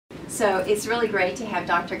So it's really great to have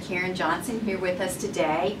Dr. Karen Johnson here with us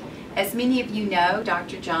today. As many of you know,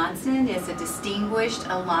 Dr. Johnson is a distinguished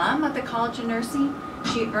alum of the College of Nursing.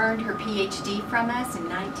 She earned her PhD from us in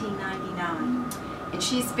 1999. And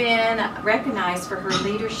she's been recognized for her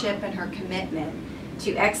leadership and her commitment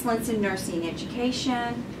to excellence in nursing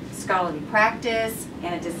education, scholarly practice,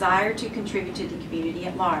 and a desire to contribute to the community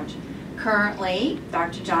at large. Currently,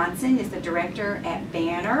 Dr. Johnson is the director at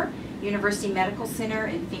Banner University Medical Center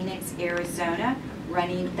in Phoenix, Arizona,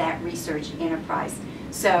 running that research enterprise.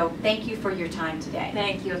 So thank you for your time today.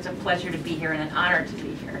 Thank you. It's a pleasure to be here and an honor to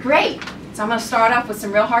be here. Great. So I'm going to start off with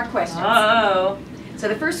some real hard questions. Oh. So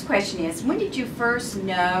the first question is, when did you first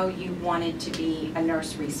know you wanted to be a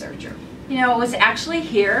nurse researcher? You know, it was actually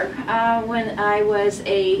here when I was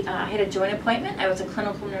had a joint appointment. I was a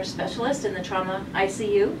clinical nurse specialist in the trauma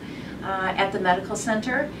ICU at the medical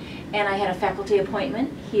center, and I had a faculty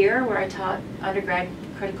appointment here where I taught undergrad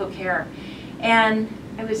critical care. And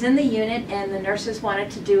I was in the unit, and the nurses wanted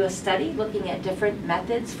to do a study looking at different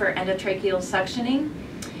methods for endotracheal suctioning.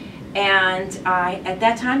 And at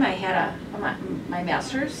that time, I had my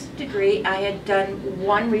master's degree. I had done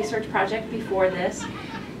one research project before this,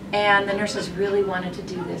 and the nurses really wanted to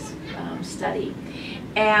do this study.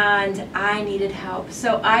 And I needed help.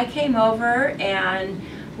 So I came over, and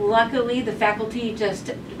luckily the faculty just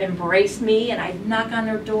embraced me, and I'd knock on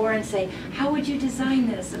their door and say, how would you design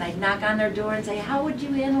this? And I'd knock on their door and say, how would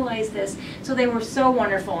you analyze this? So they were so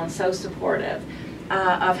wonderful and so supportive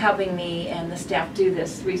of helping me and the staff do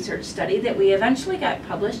this research study that we eventually got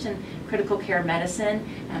published in Critical Care Medicine,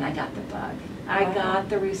 and I got the bug. I got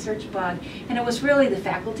the research bug, and it was really the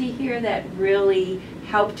faculty here that really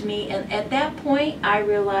helped me. And at that point, I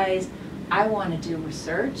realized I want to do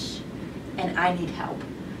research, and I need help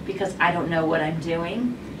because I don't know what I'm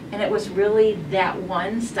doing. And it was really that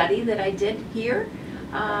one study that I did here,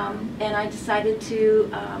 and I decided to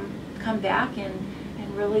come back and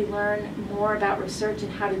really learn more about research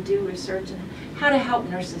and how to do research and how to help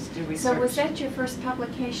nurses do research. So was that your first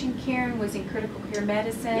publication, Karen, was in Critical Care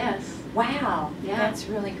Medicine? Yes. Wow, yeah. That's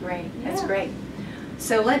really great. Yeah. That's great.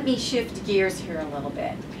 So let me shift gears here a little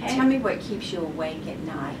bit. Okay. Tell me what keeps you awake at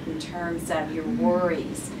night in terms of your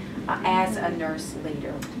worries as a nurse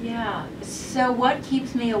leader. Yeah, so what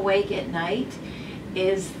keeps me awake at night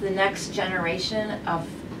is the next generation of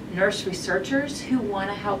nurse researchers who want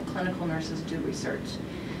to help clinical nurses do research.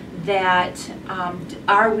 That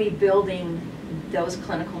are we building those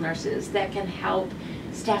clinical nurses that can help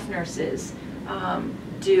staff nurses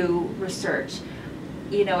do research?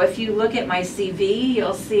 You know, if you look at my CV,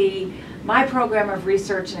 you'll see my program of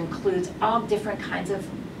research includes all different kinds of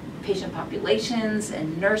patient populations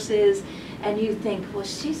and nurses, and you think, well,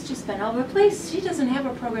 she's just been all over the place. She doesn't have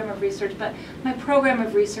a program of research, but my program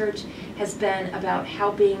of research has been about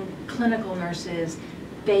helping clinical nurses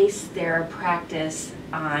base their practice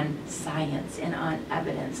on science and on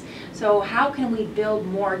evidence. So how can we build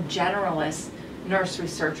more generalist nurse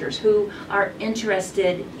researchers who are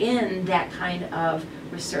interested in that kind of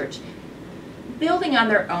research, building on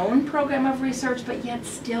their own program of research, but yet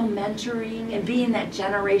still mentoring and being that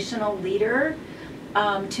generational leader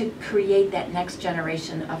to create that next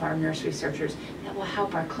generation of our nurse researchers that will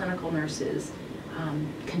help our clinical nurses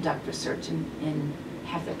conduct research and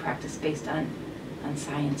have their practice based on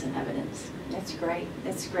science and evidence. That's great.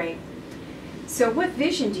 That's great. So what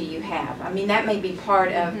vision do you have? I mean, that may be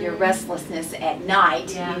part of your restlessness at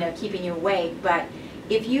night, Yeah. you know, keeping you awake, but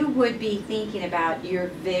if you would be thinking about your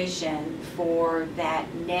vision for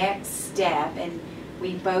that next step, and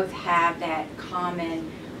we both have that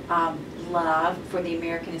common love for the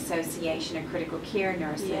American Association of Critical Care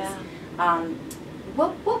Nurses, Yeah.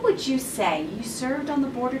 What would you say? You served on the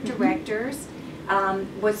board of directors.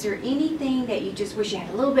 Was there anything that you just wish you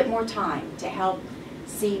had a little bit more time to help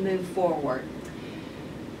see move forward?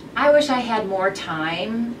 I wish I had more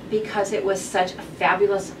time because it was such a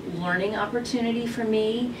fabulous learning opportunity for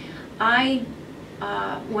me. I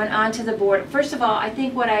went on to the board. First of all, I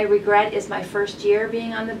think what I regret is my first year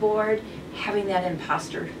being on the board, having that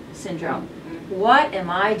imposter syndrome. What am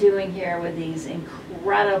I doing here with these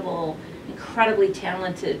incredibly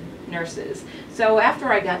talented nurses? So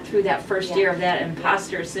after I got through that first year of that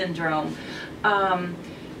imposter syndrome,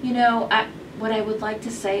 you know, what I would like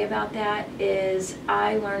to say about that is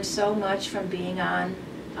I learned so much from being on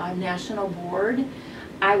a national board.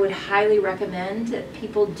 I would highly recommend that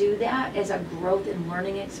people do that as a growth and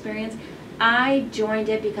learning experience. I joined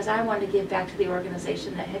it because I wanted to give back to the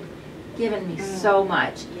organization that had given me so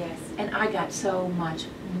much. Yes. And I got so much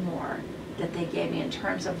more that they gave me in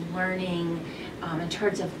terms of learning, in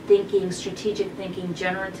terms of thinking, strategic thinking,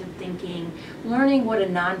 generative thinking, learning what a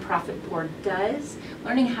nonprofit board does,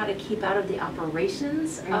 learning how to keep out of the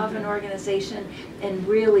operations of an organization, and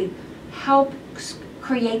really help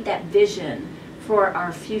create that vision for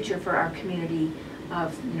our future, for our community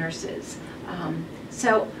of nurses.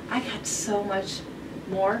 So I got so much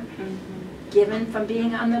more given from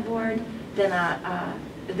being on the board than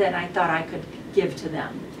I thought I could give to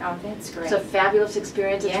them. Oh, that's great. It's a fabulous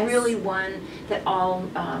experience. Yes. It's really one that all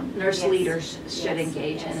nurse leaders should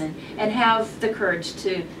engage in and have the courage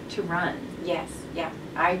to run. Yes, yeah,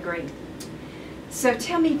 I agree. So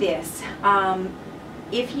tell me this,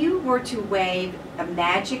 if you were to wave a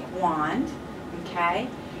magic wand, okay,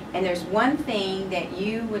 and there's one thing that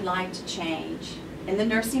you would like to change in the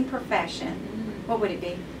nursing profession, what would it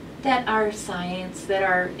be? That our science, that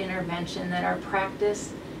our intervention, that our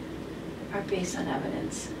practice are based on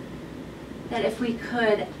evidence. That if we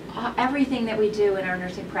could, everything that we do in our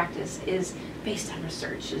nursing practice is based on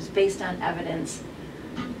research, is based on evidence,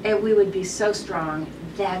 and we would be so strong.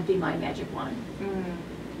 That'd be my magic wand.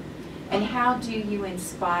 And how do you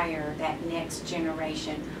inspire that next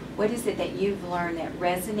generation? What is it that you've learned that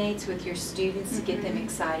resonates with your students to get them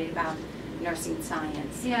excited about nursing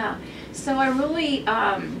science? Yeah, so I really,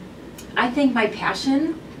 I think my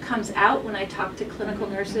passion comes out when I talk to clinical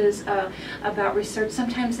nurses about research.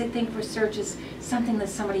 Sometimes they think research is something that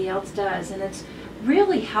somebody else does, and it's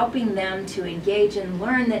really helping them to engage and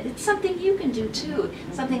learn that it's something you can do too,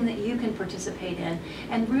 something that you can participate in.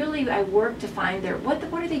 And really I work to find what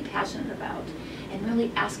are they passionate about, and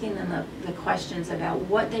really asking them the questions about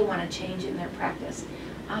what they want to change in their practice,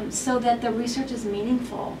 so that the research is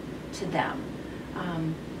meaningful to them.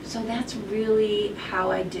 So that's really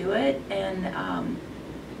how I do it, and I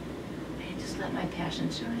just let my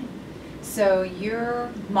passion shine. So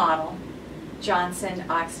your model, Johnson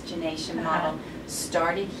oxygenation model,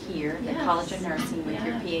 started here, the College of Nursing, with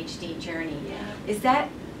your PhD journey. Is that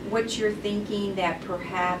what you're thinking that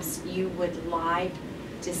perhaps you would like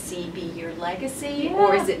to see be your legacy,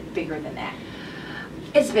 or is it bigger than that?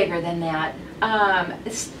 It's bigger than that.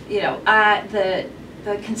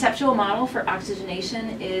 The conceptual model for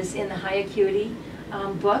oxygenation is in the High Acuity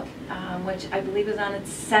book, which I believe is on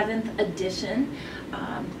its 7th edition.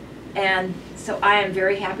 And so I am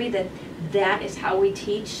very happy that that is how we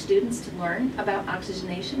teach students to learn about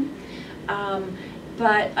oxygenation.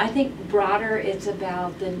 But I think broader, it's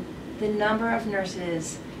about the number of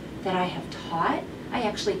nurses that I have taught. I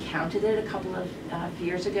actually counted it a couple of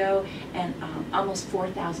years ago, and almost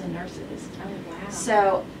 4,000 nurses. Oh, wow.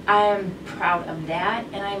 So I'm proud of that,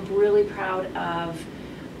 and I'm really proud of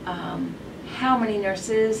how many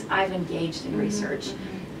nurses I've engaged in research.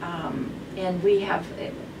 And we have,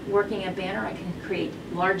 working at Banner, I can create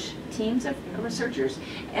large teams of researchers,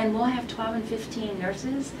 and we'll have 12 and 15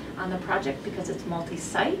 nurses on the project because it's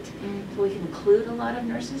multi-site. So we can include a lot of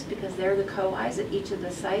nurses because they're the co-Is at each of the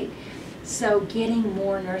site. So getting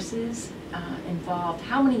more nurses involved,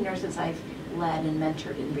 how many nurses I've led and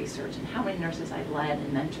mentored in research, and how many nurses I've led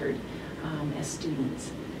and mentored as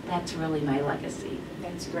students, that's really my legacy.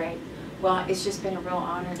 That's great. Well, it's just been a real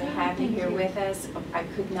honor to have you here with us. I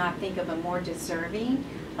could not think of a more deserving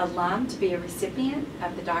alum to be a recipient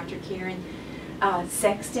of the Dr. Karen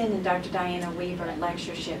Sexton and Dr. Diana Weaver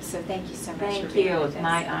lectureship. So thank you so much for being with us. Thank you. It's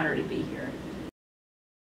my honor to be here.